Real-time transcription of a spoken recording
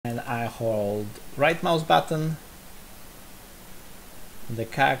and I hold right mouse button, the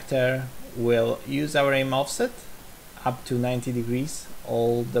character will use our aim offset up to 90 degrees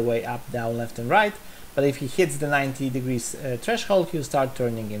all the way up, down, left and right, but if he hits the 90 degrees threshold, he'll start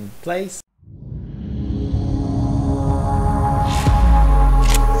turning in place.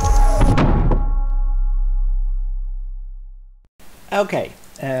 Okay,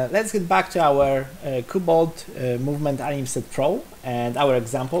 let's get back to our Cubot movement Animset Pro and our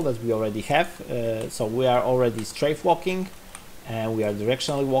example that we already have. So we are already strafe walking and we are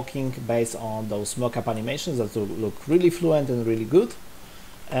directionally walking based on those mock-up animations that look really fluent and really good.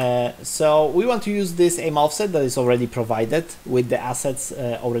 So we want to use this aim offset that is already provided with the assets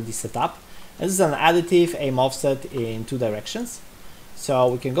already set up. This is an additive aim offset in 2 directions. So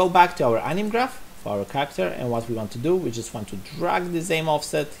we can go back to our anim graph for our character, and what we want to do, we just want to drag this aim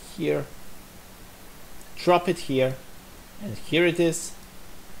offset here, drop it here, and here it is,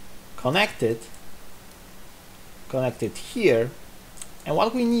 connect it here, and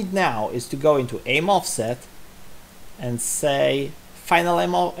what we need now is to go into aim offset and say final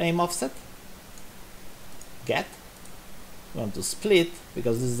aim offset, get, we want to split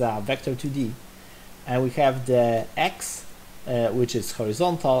because this is a vector 2D, and we have the X which is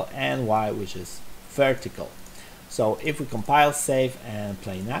horizontal and Y which is vertical. So if we compile, save and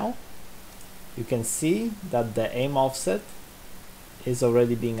play now, you can see that the aim offset is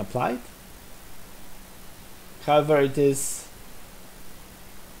already being applied. However, it is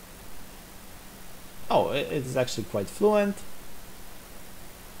it is actually quite fluent,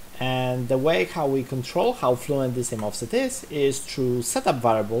 and the way how we control how fluent this aim offset is through setup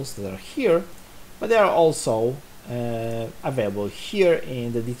variables that are here, but they are also available here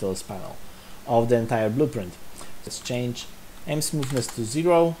in the details panel of the entire blueprint. Let's change aim smoothness to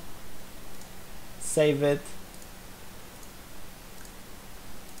 0, save it,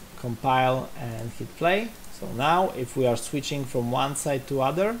 compile and hit play. So now if we are switching from one side to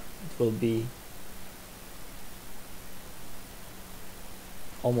other, it will be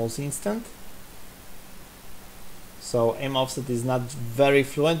almost instant. So aim offset is not very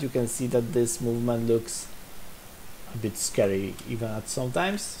fluent. You can see that this movement looks a bit scary even at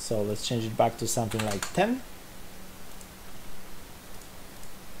sometimes. So let's change it back to something like 10.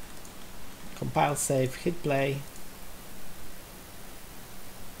 Compile, save, hit play.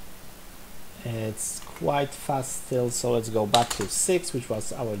 It's quite fast still, so let's go back to 6, which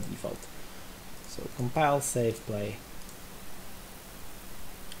was our default. So compile, save, play,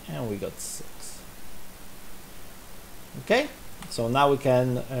 and we got 6. Okay, so now we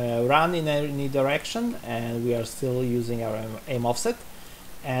can run in any direction, and we are still using our aim offset,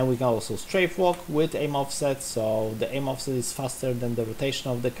 and we can also strafe walk with aim offset. So the aim offset is faster than the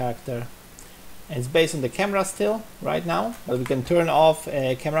rotation of the character. And it's based on the camera still right now, but we can turn off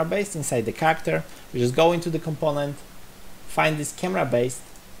camera based inside the character. We just go into the component, find this camera based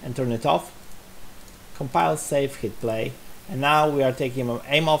and turn it off, compile, save, hit play, and now we are taking an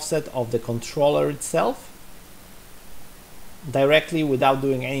aim offset of the controller itself directly without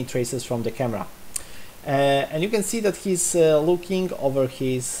doing any traces from the camera. And you can see that he's looking over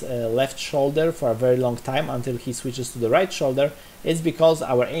his left shoulder for a very long time until he switches to the right shoulder. It's because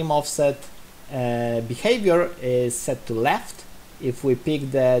our aim offset behavior is set to left. If we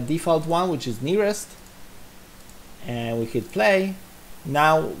pick the default one, which is nearest, and we hit play,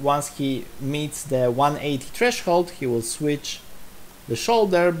 now once he meets the 180 threshold, he will switch the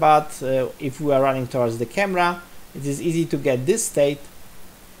shoulder. But if we are running towards the camera, it is easy to get this state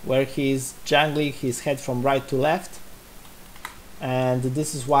where he is jangling his head from right to left, and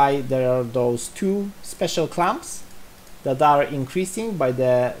this is why there are those 2 special clamps that are increasing by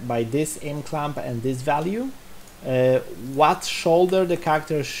this aim clamp and this value, what shoulder the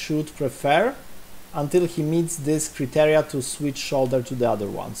character should prefer until he meets this criteria to switch shoulder to the other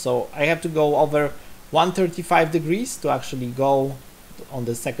one. So I have to go over 135 degrees to actually go on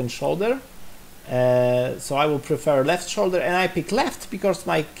the second shoulder. So I will prefer left shoulder, and I pick left because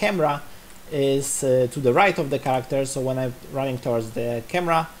my camera is to the right of the character, so when I'm running towards the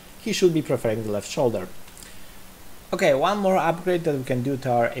camera, he should be preferring the left shoulder. Okay, one more upgrade that we can do to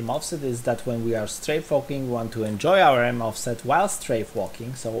our aim offset is that when we are strafe walking, we want to enjoy our aim offset while strafe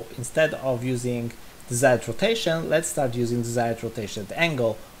walking. So instead of using desired rotation, let's start using desired rotation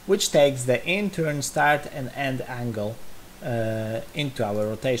angle, which takes the in-turn start and end angle into our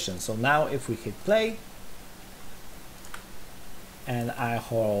rotation. So now if we hit play and I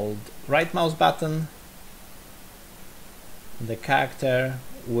hold right mouse button, the character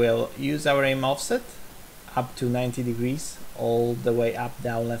will use our aim offset up to 90 degrees all the way up,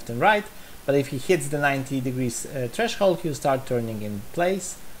 down, left and right, but if he hits the 90 degrees threshold, he'll start turning in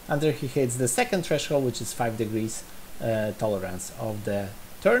place until he hits the second threshold, which is 5 degrees tolerance of the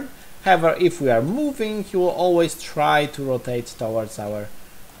turn. However, if we are moving, he will always try to rotate towards our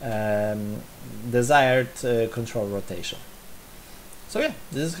desired control rotation. So yeah,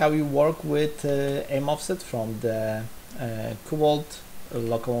 this is how you work with Aim Offset from the Cobalt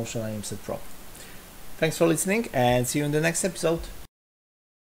Locomotion Animset Pro. Thanks for listening and see you in the next episode.